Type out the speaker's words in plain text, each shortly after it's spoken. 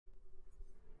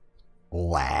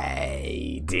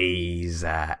Ladies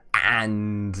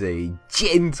and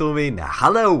gentlemen,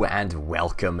 hello and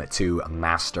welcome to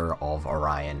Master of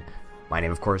Orion. My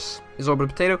name, of course, is Orbital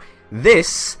Potato.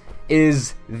 This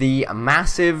is the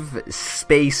massive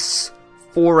space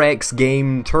 4X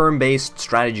game, turn-based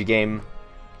strategy game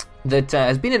that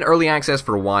has been in early access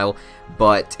for a while,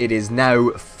 but it is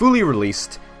now fully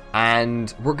released,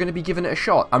 and we're going to be giving it a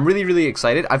shot. I'm really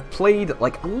excited. I've played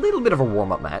like a little bit of a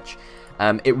warm-up match.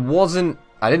 It wasn't,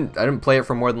 I didn't play it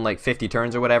for more than like 50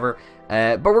 turns or whatever,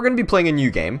 but we're going to be playing a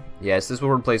new game. Yes, this will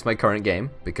replace my current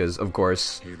game, because of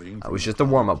course, it was just a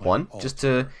warm-up one, just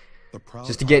to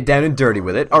get down and dirty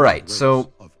with it. Alright,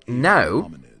 so now,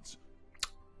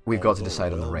 we've got to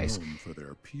decide on the race.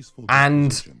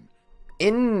 And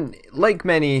in, like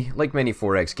many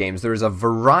 4X games, there is a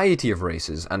variety of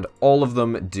races, and all of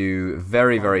them do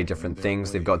very different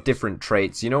things. They've got different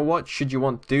traits. You know what? Should you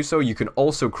want to do so, you can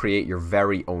also create your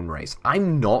very own race.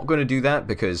 I'm not going to do that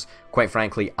because, quite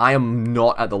frankly, I am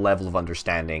not at the level of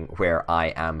understanding where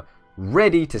I am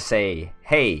ready to say,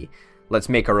 hey, let's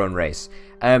make our own race.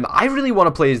 I really want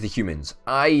to play as the humans.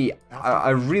 I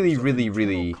really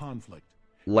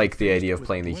like the idea of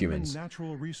playing the humans. Yeah,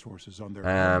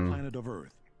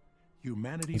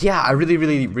 I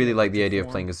really like the idea of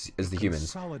playing as the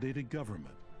humans.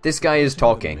 This guy is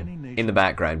talking in the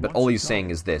background, but all he's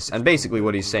saying is this, and basically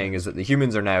what he's saying is that the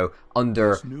humans are now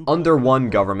under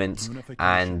one government,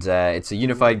 and it's a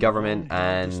unified government,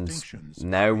 and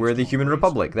now we're the Human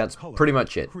Republic. That's pretty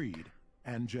much it.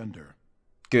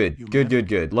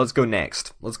 Good. Let's go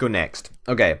next.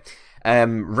 Okay.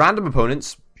 Random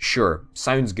opponents. Sure,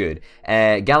 sounds good.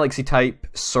 Galaxy type,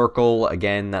 circle,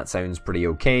 again, that sounds pretty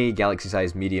okay. Galaxy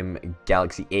size, medium,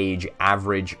 galaxy age,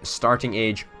 average, starting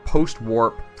age,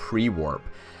 post-warp, pre-warp.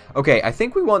 Okay, I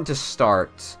think we want to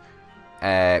start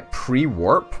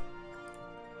pre-warp,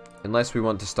 unless we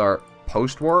want to start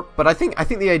post-warp. But I think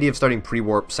the idea of starting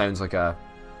pre-warp sounds like a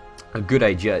good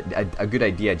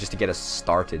idea, just to get us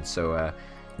started. So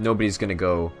nobody's gonna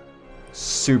go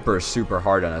super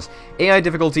hard on us. AI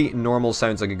difficulty normal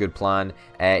sounds like a good plan.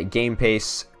 Game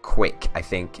pace quick I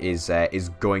think is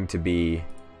going to be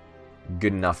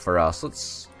good enough for us.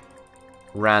 Let's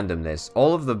random this.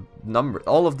 All of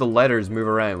the letters move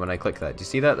around when I click that. Do you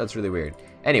see that? That's really weird.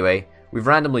 Anyway, we've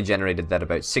randomly generated that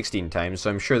about 16 times, so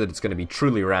I'm sure that it's going to be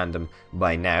truly random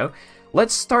by now.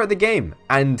 Let's start the game,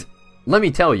 and let me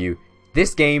tell you,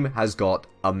 this game has got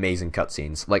amazing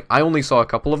cutscenes. Like, I only saw a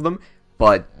couple of them,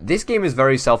 but this game is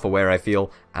very self-aware, I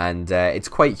feel, and it's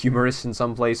quite humorous in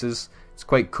some places. It's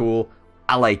quite cool.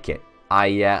 I like it.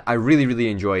 I really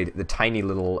enjoyed the tiny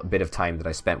little bit of time that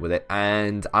I spent with it,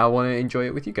 and I want to enjoy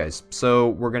it with you guys. So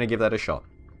we're going to give that a shot.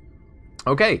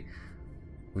 Okay,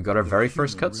 we got our very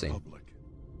first cutscene.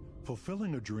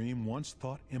 Fulfilling a dream once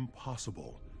thought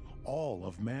impossible, all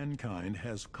of mankind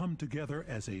has come together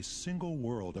as a single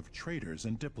world of traders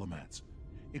and diplomats,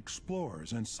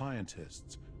 explorers and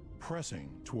scientists, pressing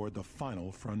toward the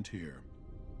final frontier.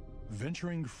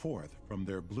 Venturing forth from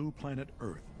their blue planet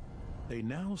Earth, they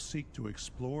now seek to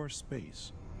explore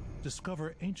space,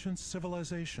 discover ancient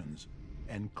civilizations,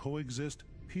 and coexist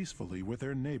peacefully with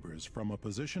their neighbors from a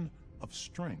position of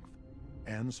strength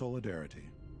and solidarity.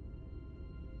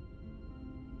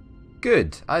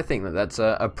 Good. I think that's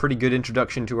a pretty good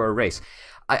introduction to our race.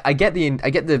 I get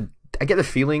the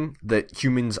feeling that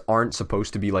humans aren't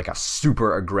supposed to be like a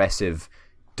super aggressive,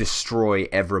 destroy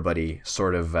everybody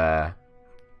sort of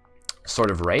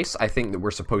race. I think that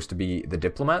we're supposed to be the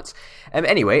diplomats.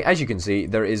 Anyway, as you can see,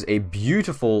 there is a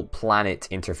beautiful planet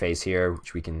interface here,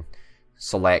 which we can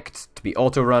select to be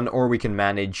auto-run, or we can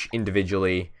manage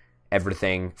individually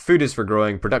everything. Food is for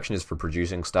growing, production is for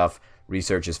producing stuff,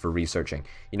 research is for researching.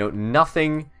 You know,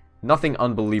 nothing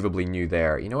unbelievably new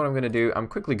there. You know what I'm going to do? I'm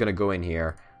quickly going to go in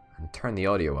here and turn the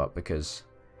audio up, because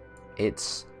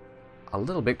it's a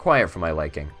little bit quiet for my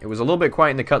liking. It was a little bit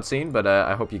quiet in the cutscene, but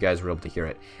I hope you guys were able to hear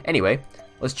it. Anyway,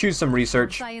 let's choose some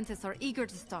research. Scientists are eager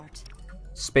to start.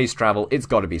 Space travel. It's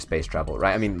got to be space travel,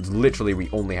 right? I mean, literally, we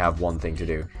only have one thing to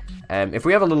do. If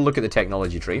we have a little look at the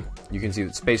technology tree, you can see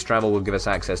that space travel will give us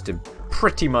access to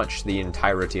pretty much the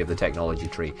entirety of the technology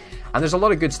tree. And there's a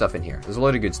lot of good stuff in here. There's a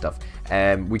lot of good stuff.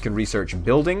 We can research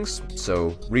buildings,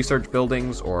 so research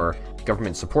buildings, or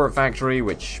government support factory,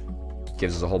 which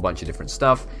gives us a whole bunch of different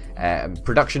stuff.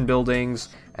 Production buildings,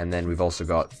 and then we've also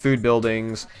got food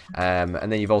buildings, and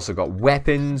then you've also got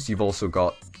weapons, you've also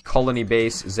got colony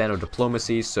base,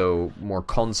 xenodiplomacy, so more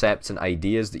concepts and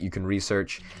ideas that you can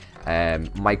research,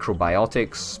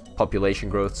 microbiotics, population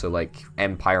growth, so like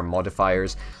empire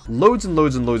modifiers, loads and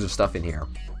loads of stuff in here.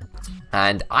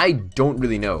 And I don't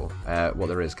really know what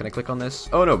there is. Can I click on this?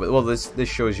 Oh no, but well, this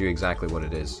shows you exactly what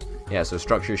it is. Yeah, so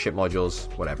structure, ship modules,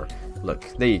 whatever. Look,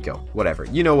 there you go. Whatever.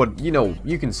 You know what? You know.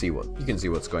 You can see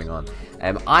what's going on.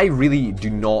 I really do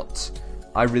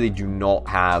not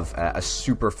have a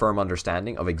super firm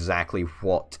understanding of exactly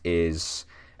what is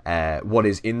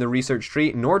in the research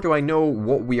tree, nor do I know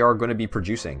what we are going to be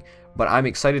producing. But I'm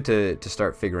excited to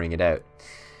start figuring it out.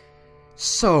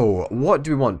 So, what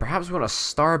do we want? Perhaps we want a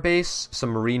star base, some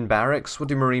marine barracks. What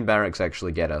do marine barracks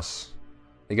actually get us?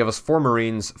 They give us 4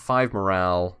 marines, 5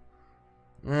 morale.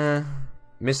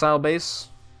 Missile base?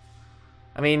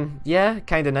 I mean, yeah,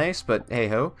 kind of nice, but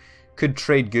hey-ho. Could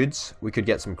trade goods. We could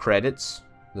get some credits,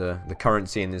 the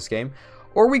currency in this game.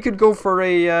 Or we could go for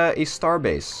a star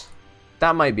base.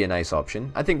 That might be a nice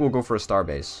option. I think we'll go for a star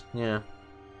base. Yeah.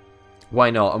 Why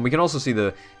not? And we can also see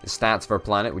the stats of our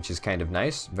planet, which is kind of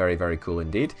nice. Very, very cool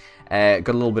indeed. Got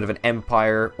a little bit of an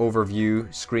empire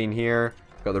overview screen here.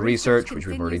 Got the research, which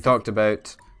we've already talked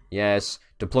about. Yes.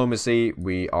 Diplomacy,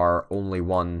 we are only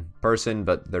one person,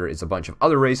 but there is a bunch of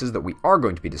other races that we are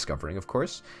going to be discovering, of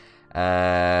course.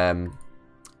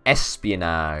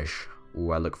 Espionage.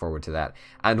 Ooh, I look forward to that.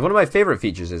 And one of my favorite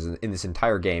features in this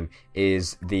entire game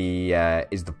is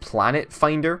the planet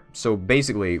finder. So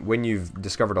basically, when you've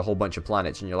discovered a whole bunch of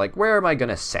planets and you're like, where am I going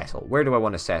to settle? Where do I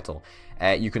want to settle?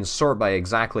 You can sort by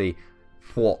exactly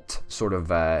what sort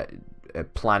of a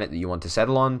planet that you want to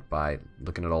settle on by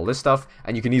looking at all this stuff,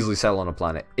 and you can easily settle on a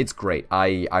planet. It's great.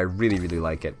 I really, really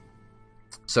like it.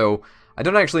 So I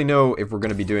don't actually know if we're going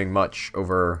to be doing much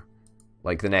over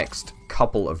like the next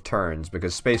couple of turns,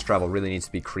 because space travel really needs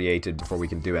to be created before we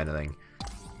can do anything.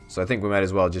 So I think we might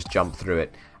as well just jump through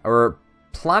it. Our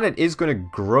planet is going to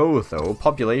grow, though.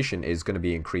 Population is going to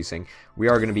be increasing. We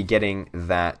are going to be getting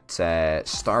that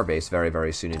starbase very,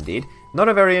 very soon indeed. Not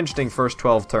a very interesting first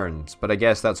 12 turns, but I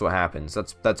guess that's what happens.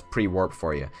 That's pre-warp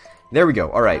for you. There we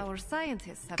go. All right. Our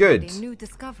scientists have good. made a new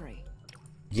discovery.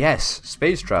 Yes,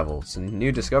 space travel. It's a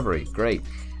new discovery. Great.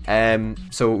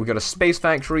 So we've got a space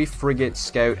factory, frigate,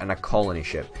 scout, and a colony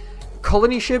ship.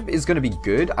 Colony ship is going to be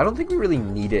good. I don't think we really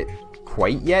need it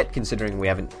quite yet, considering we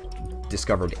haven't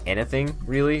discovered anything,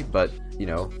 really. But, you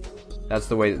know, that's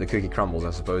the way that the cookie crumbles, I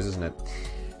suppose, isn't it?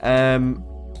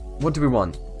 What do we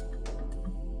want?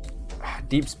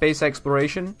 Deep space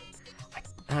exploration?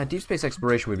 Deep space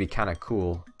exploration would be kind of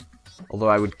cool. Although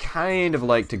I would kind of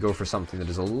like to go for something that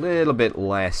is a little bit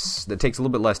less, that takes a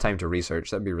little bit less time to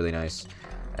research. That'd be really nice.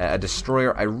 A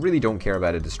destroyer. I really don't care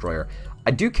about a destroyer.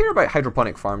 I do care about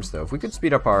hydroponic farms, though. If we could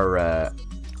speed up our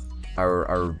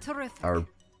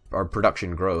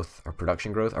production growth,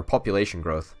 our population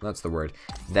growth, that's the word,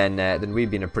 then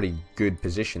we'd be in a pretty good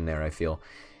position there, I feel.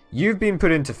 You've been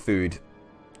put into food.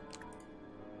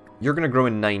 You're going to grow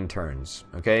in 9 turns,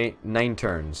 okay? 9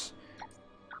 turns.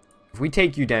 If we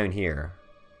take you down here,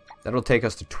 that'll take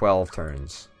us to 12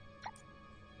 turns.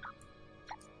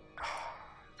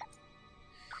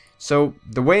 So,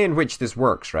 the way in which this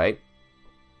works, right,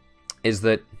 is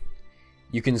that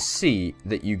you can see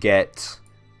that you get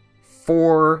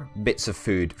 4 bits of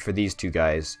food for these 2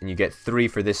 guys, and you get 3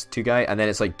 for this 2 guy, and then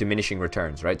it's like diminishing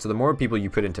returns, right? So the more people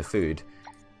you put into food,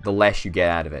 the less you get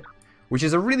out of it. Which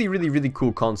is a really, really, really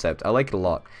cool concept. I like it a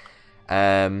lot.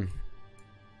 9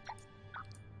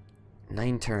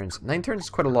 turns. 9 turns is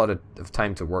quite a lot of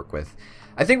time to work with.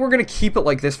 I think we're going to keep it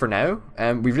like this for now.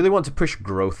 We really want to push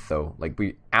growth, though. Like,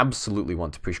 we absolutely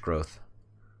want to push growth.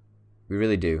 We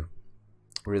really do.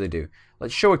 We really do.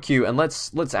 Let's show a queue, and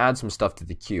let's add some stuff to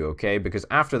the queue, okay? Because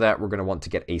after that, we're going to want to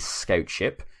get a scout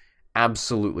ship.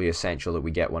 Absolutely essential that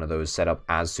we get one of those set up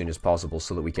as soon as possible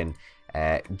so that we can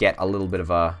get a little bit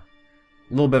of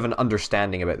an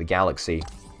understanding about the galaxy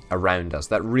around us.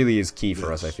 That really is key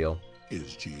for us, I feel.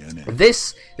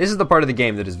 This is the part of the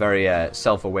game that is very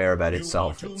self-aware about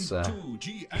itself.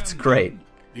 It's great.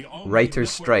 Writer's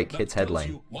strike hits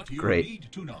headline.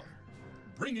 Great.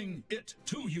 Bringing it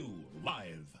to you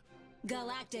live.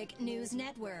 Galactic News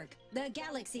Network, the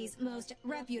galaxy's most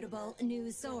reputable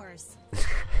news source.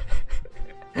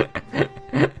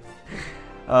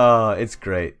 Oh, it's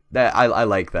great. I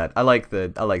like that. I like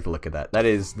the look of that. That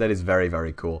is very,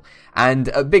 very cool.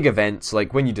 And big events,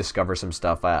 like when you discover some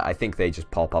stuff, I think they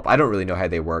just pop up. I don't really know how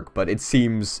they work, but it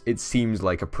seems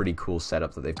like a pretty cool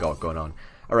setup that they've got going on.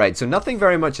 All right, so nothing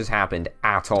very much has happened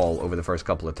at all over the first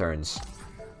couple of turns,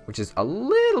 which is a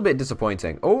little bit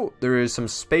disappointing. Oh, there is some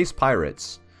space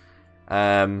pirates.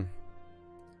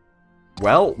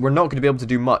 Well, we're not going to be able to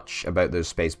do much about those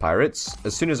space pirates.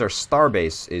 As soon as our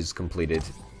starbase is completed,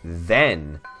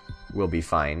 then we'll be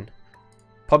fine.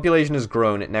 Population has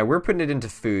grown. Now, we're putting it into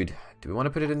food. Do we want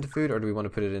to put it into food, or do we want to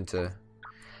put it into...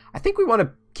 I think we want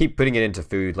to keep putting it into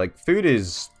food. Like, food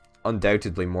is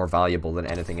undoubtedly more valuable than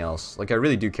anything else. Like, I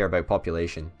really do care about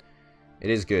population. It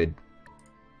is good.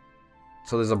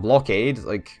 So there's a blockade.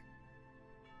 Like,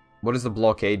 what does the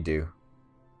blockade do?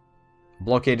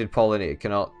 Blockaded colony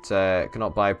cannot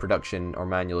buy production or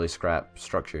manually scrap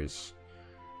structures.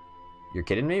 You're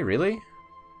kidding me? Really?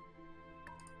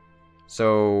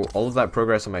 So, all of that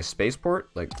progress on my spaceport?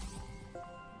 Like,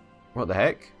 what the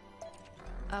heck?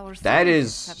 That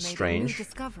is strange.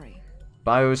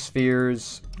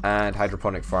 Biospheres and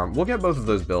hydroponic farm. We'll get both of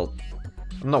those built.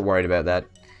 I'm not worried about that.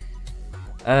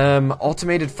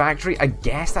 Automated factory. I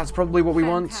guess that's probably what we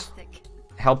want.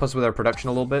 Help us with our production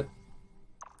a little bit.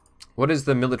 What is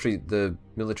the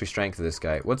military strength of this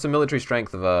guy? What's the military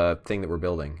strength of a thing that we're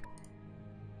building?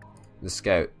 The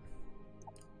scout.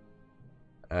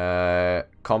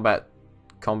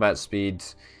 Combat speed.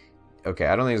 Okay,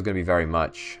 I don't think it's going to be very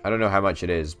much. I don't know how much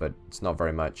it is, but it's not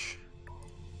very much.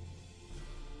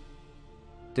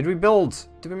 Did we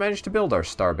manage to build our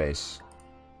starbase?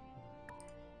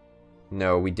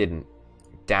 No, we didn't.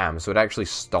 Damn, so it actually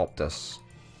stopped us.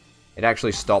 It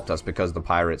actually stopped us because the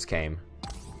pirates came.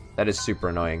 That is super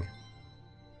annoying.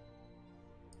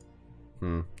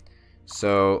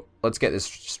 So, let's get this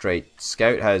straight.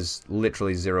 Scout has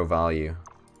literally 0 value.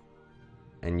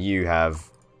 And you have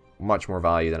much more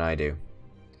value than I do.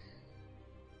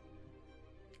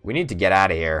 We need to get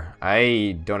out of here.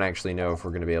 I don't actually know if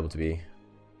we're going to be able to be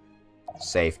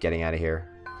safe getting out of here.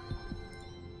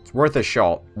 It's worth a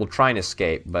shot. We'll try and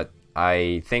escape, but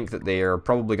I think that they are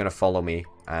probably going to follow me,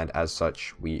 and as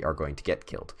such, we are going to get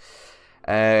killed.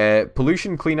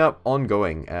 Pollution cleanup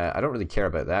ongoing. I don't really care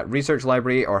about that. Research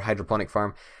library or hydroponic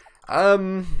farm.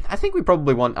 I think we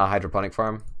probably want a hydroponic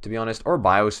farm, to be honest, or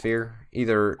biosphere.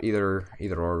 Either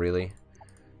or, really.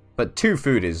 But 2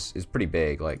 food is pretty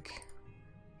big. Like,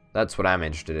 that's what I'm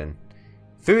interested in.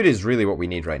 Food is really what we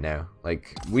need right now.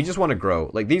 Like, we just want to grow.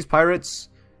 Like, these pirates,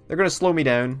 they're gonna slow me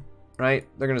down, right?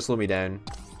 They're gonna slow me down.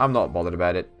 I'm not bothered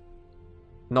about it.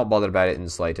 Not bothered about it in the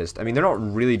slightest. I mean, they're not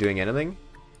really doing anything.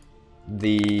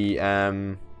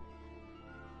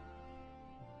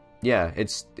 Yeah,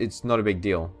 it's not a big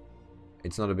deal.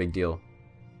 It's not a big deal.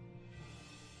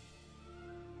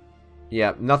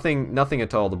 Yeah, nothing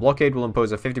at all. The blockade will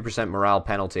impose a 50% morale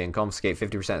penalty and confiscate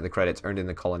 50% of the credits earned in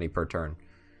the colony per turn.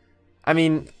 I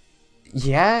mean,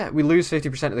 yeah, we lose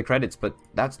 50% of the credits, but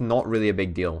that's not really a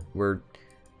big deal. We're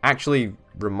actually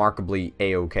remarkably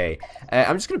a-okay.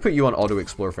 I'm just going to put you on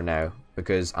auto-explore for now,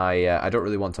 because I don't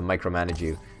really want to micromanage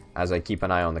you as I keep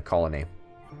an eye on the colony.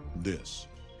 This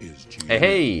is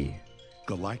Hey!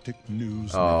 Galactic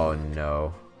News Oh, Network.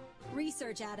 no.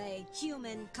 Research at a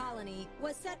human colony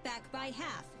was set back by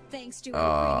half thanks to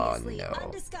a previously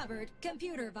undiscovered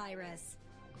computer virus.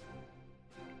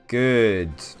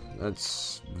 Good.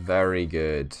 That's very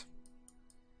good.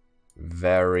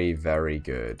 Very, very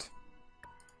good.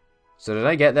 So did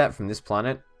I get that from this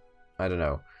planet? I don't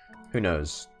know. Who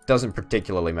knows? Doesn't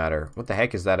particularly matter. What the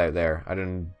heck is that out there? I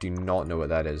do not know what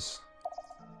that is.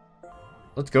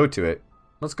 Let's go to it.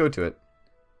 Let's go to it.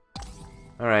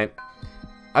 Alright.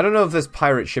 I don't know if this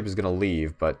pirate ship is going to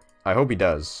leave, but I hope he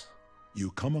does.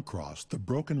 You come across the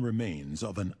broken remains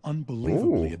of an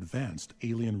unbelievably advanced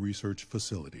alien research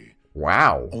facility.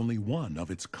 Wow. Only one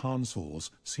of its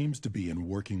consoles seems to be in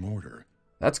working order.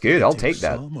 That's good. I'll take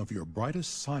that. Some of your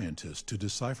brightest scientists to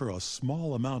decipher a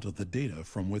small amount of the data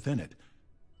from within it,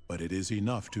 but it is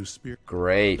enough to spear.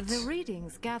 Great. The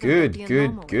readings gathered Good, at the good,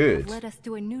 anomaly good. have led us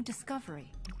to a new discovery.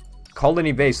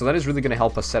 Colony base. So that is really going to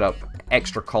help us set up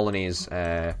extra colonies,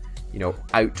 you know,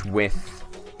 out with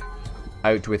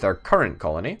our current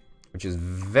colony, which is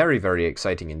very, very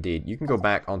exciting indeed. You can go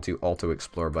back onto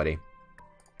auto-explore, buddy.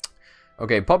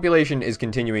 Okay, population is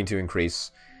continuing to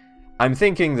increase. I'm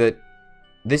thinking that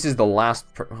this is the last...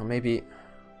 well, maybe...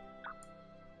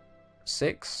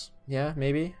 6? Yeah,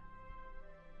 maybe?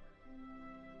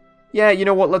 Yeah, you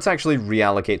know what? Let's actually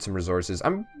reallocate some resources.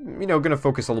 I'm, you know, going to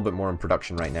focus a little bit more on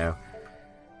production right now.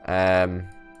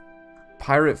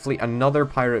 Pirate fleet. Another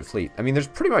pirate fleet. I mean, there's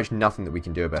pretty much nothing that we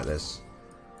can do about this.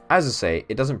 As I say,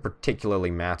 it doesn't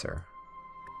particularly matter.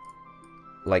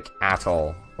 Like, at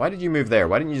all. Why did you move there?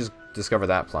 Why didn't you just discover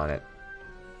that planet?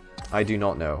 I do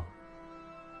not know.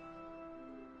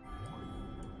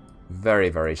 Very,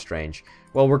 very strange.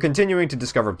 Well, we're continuing to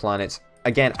discover planets.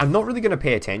 Again, I'm not really going to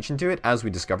pay attention to it as we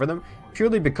discover them,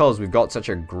 purely because we've got such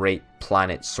a great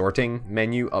planet sorting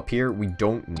menu up here. We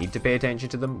don't need to pay attention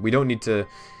to them. We don't need to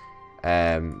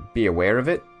be aware of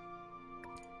it.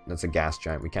 That's a gas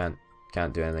giant. We can't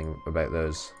do anything about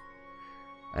those.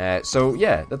 So,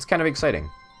 yeah, that's kind of exciting.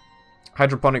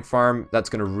 Hydroponic farm, that's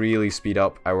going to really speed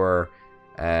up our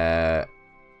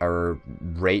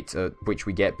rate at which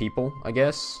we get people, I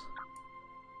guess.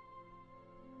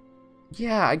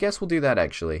 Yeah, I guess we'll do that,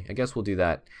 actually. I guess we'll do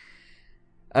that.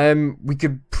 We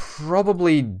could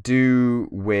probably do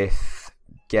with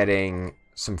getting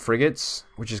some frigates,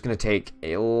 which is going to take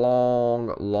a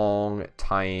long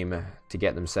time to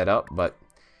get them set up, but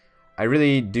I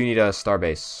really do need a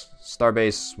starbase.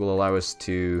 Starbase will allow us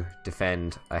to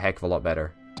defend a heck of a lot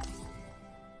better.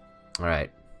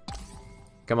 Alright.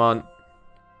 Come on.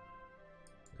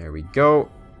 There we go.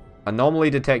 Anomaly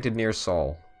detected near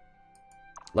Sol.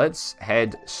 Let's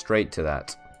head straight to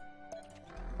that.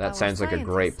 That sounds like a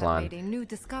great plan. Made a new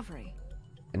discovery.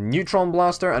 A neutron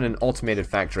blaster and an automated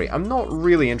factory. I'm not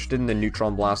really interested in the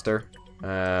neutron blaster.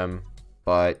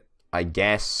 But I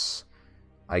guess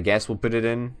we'll put it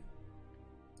in.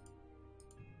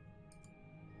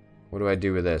 What do I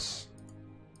do with this?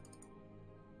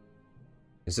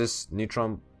 Is this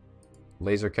neutron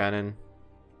laser cannon,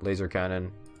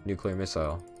 nuclear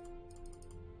missile?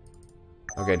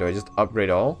 Okay, do I just upgrade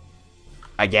all?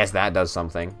 I guess that does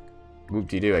something.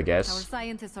 Whoop-de-doo, I Our guess.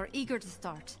 scientists are eager to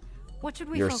start. What should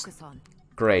we You're focus on?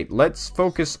 Great. Let's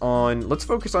focus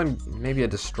on maybe a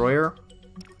destroyer.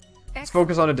 Let's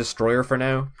focus on a destroyer for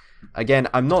now. Again,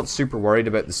 I'm not super worried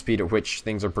about the speed at which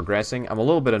things are progressing. I'm a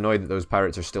little bit annoyed that those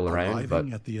pirates are still around, but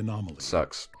Arriving at the anomaly.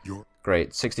 sucks.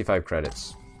 Great. 65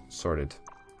 credits. Sorted.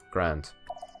 Grand.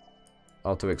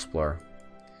 Auto explore.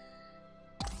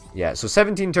 Yeah, so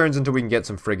 17 turns until we can get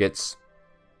some frigates.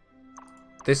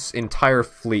 This entire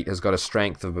fleet has got a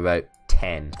strength of about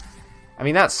 10. I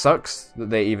mean, that sucks that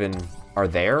they even are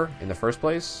there in the first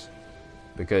place,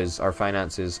 because our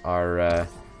finances are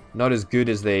not as good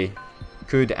as they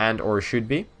could and or should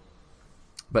be.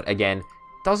 But again,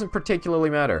 doesn't particularly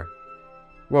matter.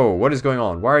 Whoa, what is going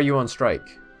on? Why are you on strike?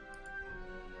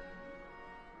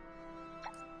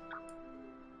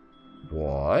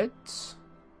 What?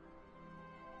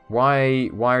 Why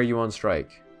are you on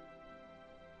strike?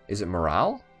 Is it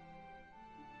morale?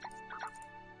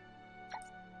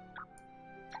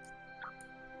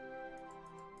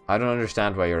 I don't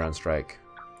understand why you're on strike.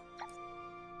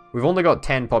 We've only got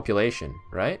 10 population,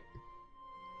 right?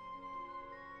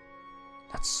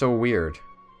 That's so weird.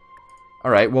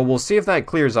 Alright, well, we'll see if that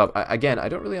clears up. Again, I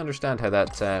don't really understand how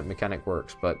that mechanic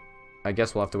works, but I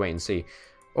guess we'll have to wait and see.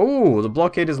 Oh, the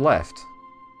blockade is left.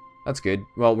 That's good.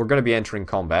 Well, we're going to be entering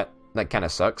combat. That kind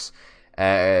of sucks.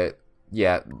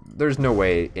 Yeah, there's no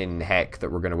way in heck that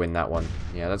we're going to win that one.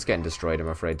 Yeah, that's getting destroyed, I'm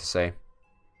afraid to say.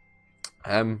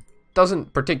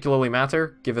 Doesn't particularly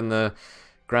matter, given the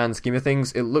grand scheme of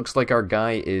things. It looks like our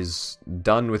guy is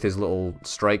done with his little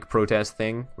strike protest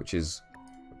thing, which is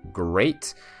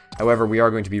great. However, we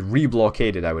are going to be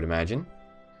reblockaded, I would imagine.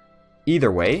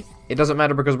 Either way, it doesn't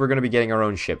matter because we're going to be getting our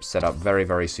own ships set up very,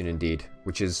 very soon indeed,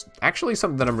 which is actually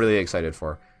something that I'm really excited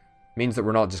for. It means that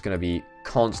we're not just going to be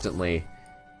constantly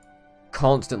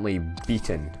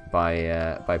beaten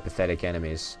by pathetic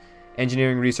enemies.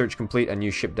 Engineering research complete. A new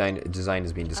ship design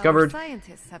has been discovered.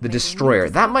 The destroyer.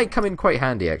 That might come in quite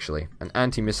handy, actually. And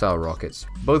anti-missile rockets.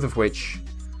 Both of which...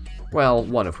 well,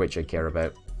 one of which I care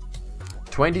about.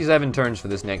 27 turns for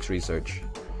this next research.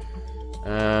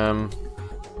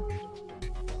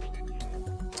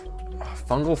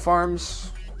 Fungal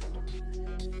farms.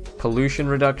 Pollution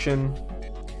reduction.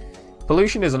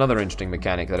 Pollution is another interesting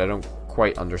mechanic that I don't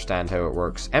quite understand how it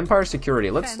works. Empire security.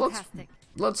 Let's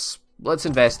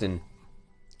invest in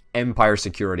Empire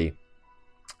security,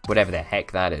 whatever the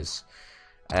heck that is,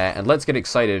 and let's get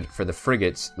excited for the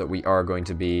frigates that we are going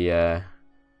to be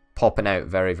popping out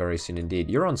very, very soon indeed.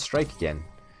 You're on strike again.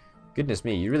 Goodness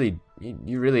me, you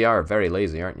really are very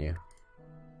lazy, aren't you?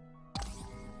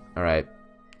 All right,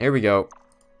 here we go.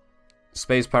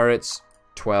 Space pirates,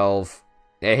 12.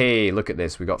 Hey, look at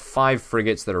this. We got 5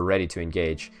 frigates that are ready to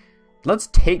engage. Let's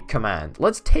take command.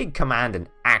 Let's take command and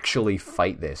actually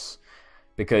fight this,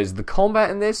 because the combat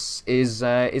in this is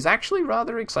actually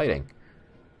rather exciting.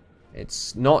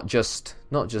 It's not just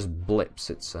blips.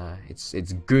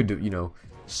 It's good, you know,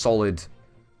 solid,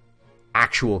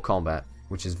 actual combat,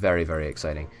 which is very, very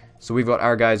exciting. So we've got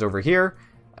our guys over here.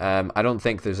 I don't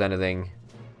think there's anything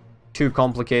too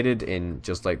complicated in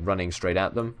just like running straight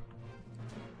at them.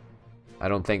 I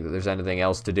don't think that there's anything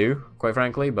else to do, quite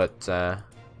frankly, but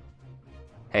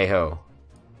hey ho.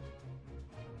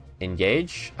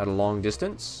 Engage at a long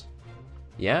distance.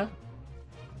 Yeah.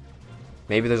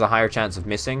 Maybe there's a higher chance of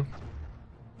missing.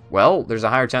 Well, there's a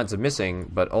higher chance of missing,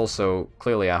 but also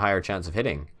clearly a higher chance of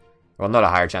hitting. Well, not a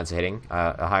higher chance of hitting,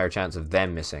 a higher chance of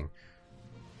them missing.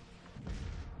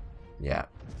 Yeah.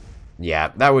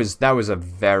 Yeah, that was a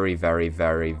very, very,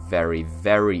 very, very,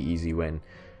 very easy win.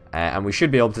 And we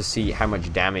should be able to see how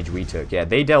much damage we took. Yeah,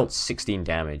 they dealt 16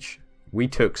 damage. We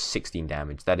took 16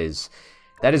 damage. That is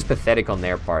pathetic on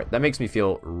their part. That makes me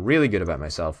feel really good about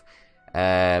myself.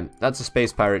 That's a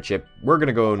space pirate ship. We're going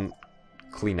to go and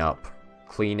clean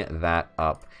that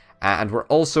up. And we're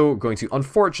also going to,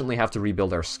 unfortunately, have to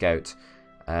rebuild our scout.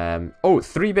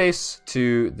 3 base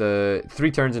to the 3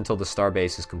 turns until the star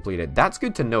base is completed. That's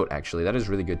good to note, actually. That is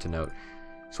really good to note.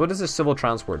 So what does this civil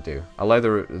transport do? Allow the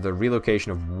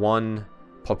relocation of 1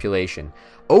 population.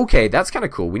 Okay, that's kind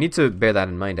of cool. We need to bear that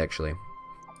in mind, actually.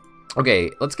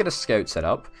 Okay, let's get a scout set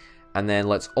up. And then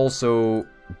let's also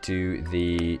do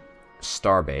the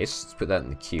star base. Let's put that in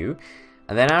the queue.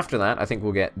 And then after that, I think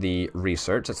we'll get the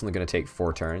research. That's only going to take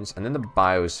 4 turns. And then the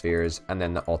biospheres, and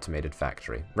then the automated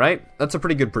factory. Right? That's a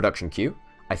pretty good production queue,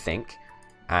 I think.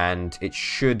 And it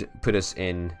should put us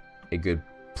in a good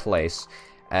place.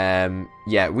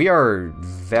 Yeah, we are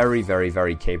very, very,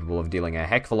 very capable of dealing a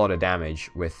heck of a lot of damage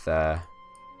with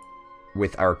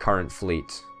our current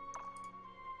fleet.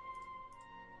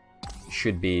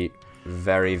 Should be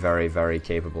very, very, very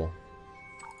capable.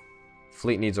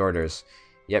 Fleet needs orders.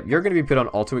 Yep, you're going to be put on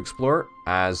Auto Explorer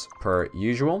as per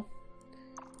usual.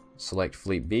 Select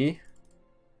Fleet B.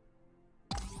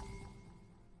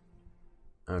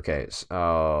 Okay,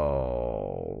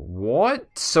 so... what?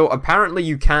 So apparently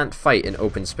you can't fight in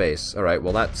open space. Alright,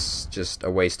 well that's just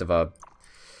a waste of a...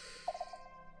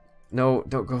 no,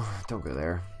 don't go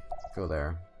there. Go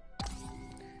there.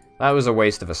 That was a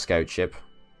waste of a scout ship.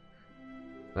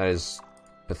 That is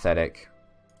pathetic.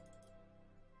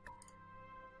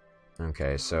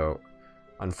 Okay, so...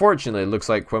 unfortunately, it looks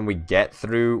like when we get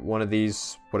through one of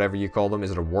these, whatever you call them, is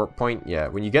it a warp point? Yeah,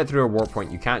 when you get through a warp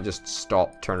point, you can't just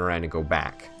stop, turn around, and go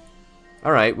back.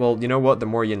 Alright, well, you know what? The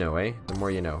more you know, eh? The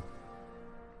more you know.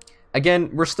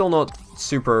 Again, we're still not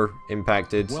super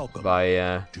impacted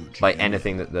by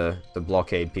anything that the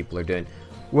blockade people are doing.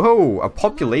 Whoa, a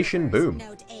population boom.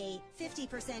 Note a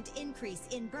 50% increase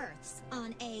in births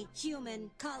on a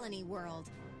human colony world.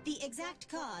 The exact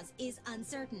cause is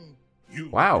uncertain. You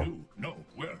wow. do know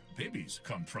where babies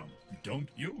come from, don't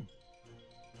you?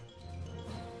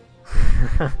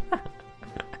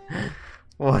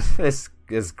 Well, this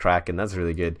is cracking. That's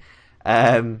really good.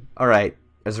 Alright.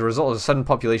 As a result of a sudden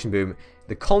population boom,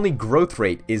 the colony growth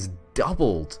rate is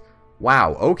doubled.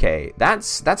 Wow, okay.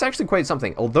 That's actually quite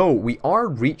something. Although we are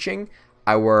reaching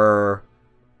our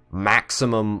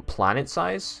maximum planet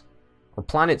size. Or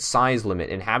planet size limit.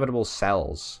 Inhabitable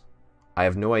cells. I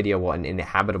have no idea what an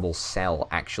inhabitable cell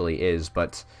actually is,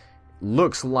 but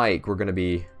looks like we're going to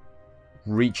be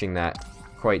reaching that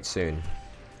quite soon.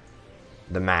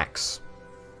 The max.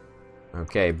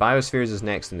 Okay, biospheres is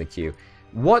next in the queue.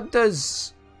 What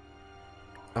does...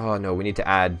 oh no, we need to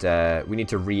add, we need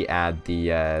to re-add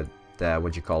the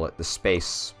what'd you call it? The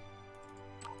space.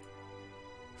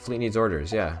 Fleet needs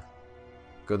orders, yeah.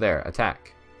 Go there,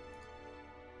 attack.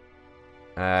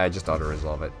 Just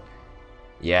auto-resolve it.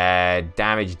 Yeah,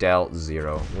 damage dealt,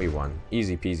 0. We won.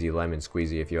 Easy peasy lemon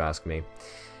squeezy, if you ask me.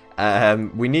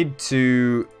 We need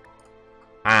to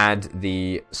add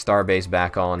the starbase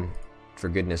back on, for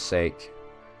goodness sake.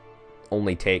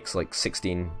 Only takes like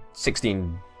 16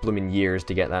 blooming years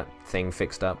to get that thing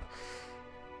fixed up.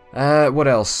 What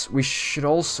else? We should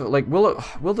also, like, will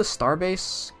the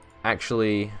starbase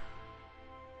actually...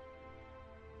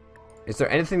 is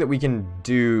there anything that we can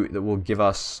do that will give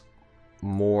us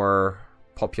more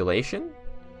population?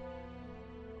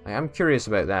 I am curious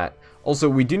about that. Also,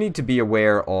 we do need to be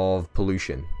aware of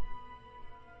pollution.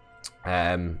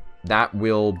 That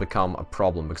will become a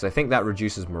problem, because I think that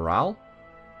reduces morale.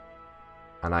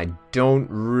 And I don't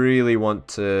really want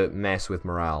to mess with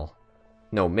morale.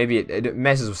 No, maybe it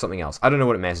messes with something else. I don't know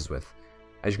what it messes with.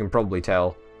 As you can probably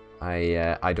tell,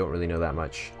 I don't really know that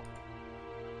much.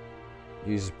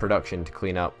 Use production to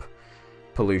clean up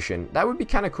pollution. That would be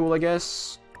kind of cool, I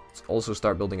guess. Let's also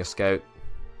start building a scout.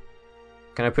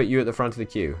 Can I put you at the front of the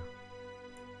queue?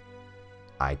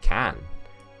 I can.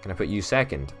 Can I put you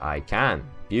second? I can.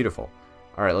 Beautiful.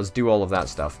 Alright, let's do all of that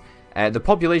stuff. The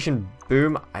population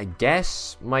boom, I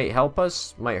guess, might help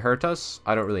us, might hurt us.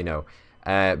 I don't really know.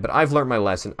 But I've learned my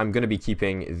lesson. I'm going to be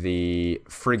keeping the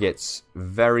frigates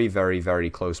very, very, very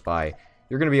close by.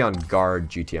 You're going to be on guard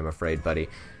duty, I'm afraid, buddy.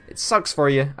 It sucks for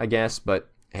you, I guess, but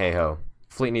hey-ho.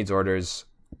 Fleet needs orders.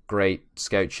 Great.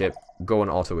 Scout ship. Go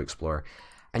and auto-explore.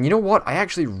 And you know what? I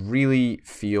actually really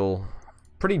feel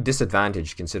pretty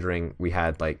disadvantaged considering we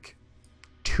had, like,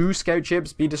 2 scout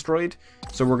ships be destroyed.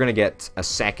 So we're going to get a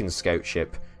second scout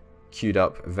ship queued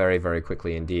up very, very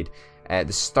quickly indeed. The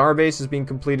starbase has been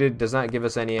completed. Does that give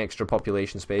us any extra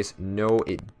population space? No,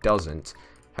 it doesn't.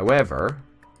 However,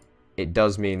 it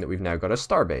does mean that we've now got a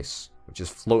starbase, which is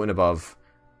floating above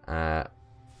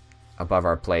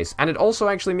our place. And it also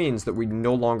actually means that we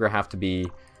no longer have to be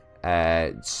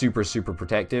super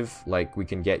protective. Like, we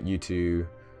can get you to...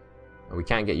 We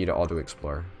can't get you to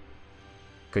auto-explore,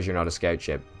 because you're not a scout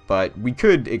ship. But we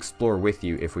could explore with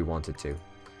you if we wanted to,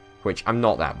 which I'm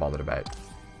not that bothered about.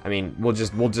 I mean, we'll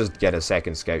just get a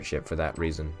second scout ship for that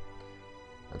reason.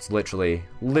 That's literally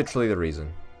the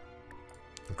reason.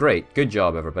 Great, good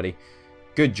job, everybody.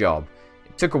 Good job.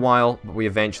 It took a while, but we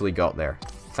eventually got there.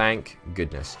 Thank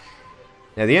goodness.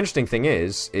 Now, the interesting thing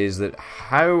is that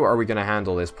how are we going to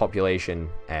handle this population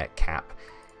cap?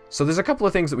 So there's a couple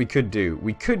of things that we could do.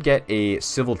 We could get a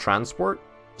civil transport,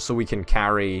 so we can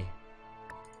carry...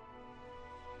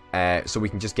 so we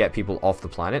can just get people off the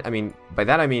planet. I mean, by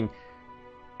that I mean,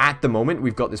 at the moment,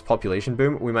 we've got this population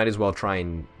boom. We might as well try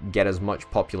and get as much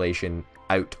population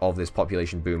out of this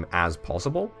population boom as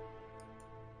possible.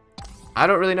 I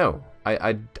don't really know.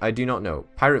 I do not know.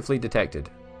 Pirate fleet detected.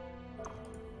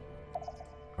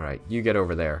 Alright, you get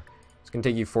over there. It's going to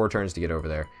take you 4 turns to get over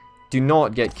there. Do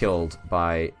not get killed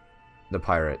by the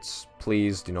pirates.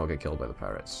 Please do not get killed by the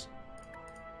pirates.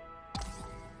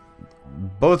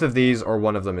 Both of these, or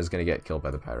one of them, is going to get killed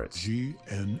by the pirates.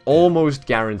 GNN, almost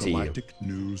guarantee Galactic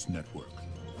News Network.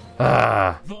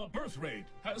 Ah. The birth rate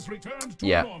has returned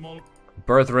to normal.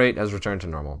 Birth rate has returned to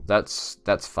normal. That's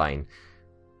fine.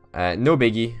 No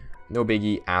biggie. No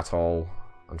biggie at all,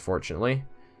 unfortunately.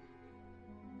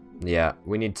 Yeah,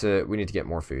 we need to get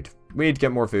more food. We need to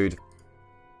get more food.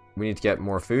 We need to get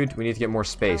more food. We need to get more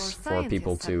space for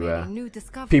people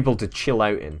to chill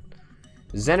out in.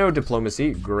 Xeno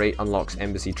diplomacy, great, unlocks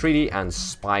embassy treaty and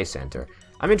spy center.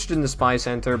 I'm interested in the spy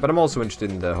center, but I'm also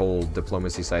interested in the whole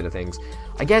diplomacy side of things.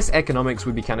 I guess economics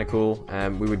would be kind of cool.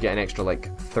 We would get an extra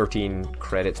like 13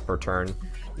 credits per turn.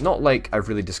 Not like I've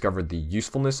really discovered the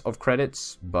usefulness of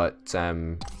credits, but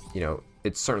you know,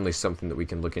 it's certainly something that we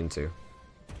can look into.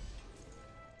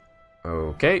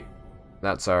 Okay,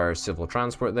 that's our civil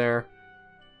transport there.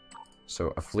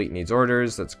 So a fleet needs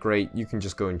orders. That's great. You can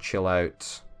just go and chill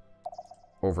out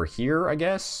over here, I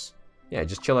guess. Yeah,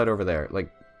 just chill out over there.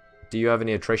 Like, do you have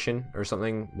any attrition or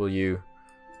something? Will you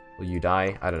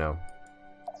die? I don't know.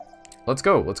 Let's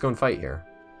go and fight here.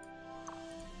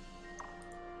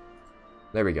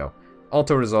 There we go.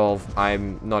 Auto resolve.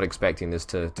 I'm not expecting this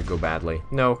to go badly.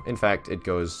 No, in fact, it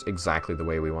goes exactly the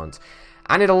way we want.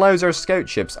 And it allows our scout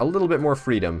ships a little bit more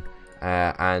freedom,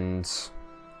 and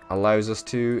allows us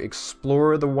to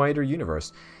explore the wider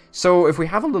universe. So if we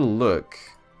have a little look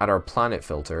at our planet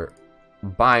filter,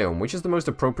 biome, which is the most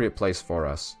appropriate place for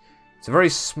us. It's a very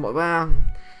small.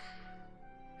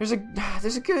 There's a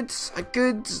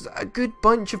good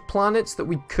bunch of planets that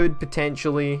we could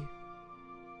potentially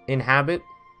inhabit.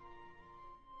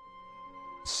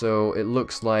 So it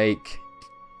looks like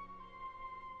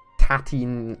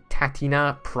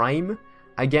Tatina Prime,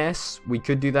 I guess. We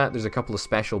could do that. There's a couple of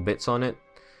special bits on it.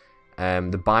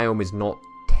 The biome is not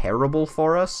terrible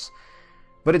for us,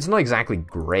 but it's not exactly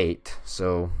great.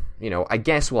 So, you know, I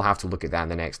guess we'll have to look at that in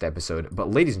the next episode.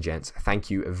 But ladies and gents, thank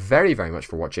you very, very much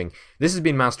for watching. This has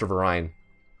been Master of Orion,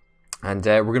 and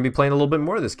we're going to be playing a little bit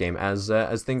more of this game as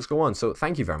things go on. So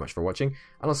thank you very much for watching,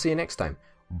 and I'll see you next time.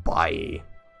 Bye.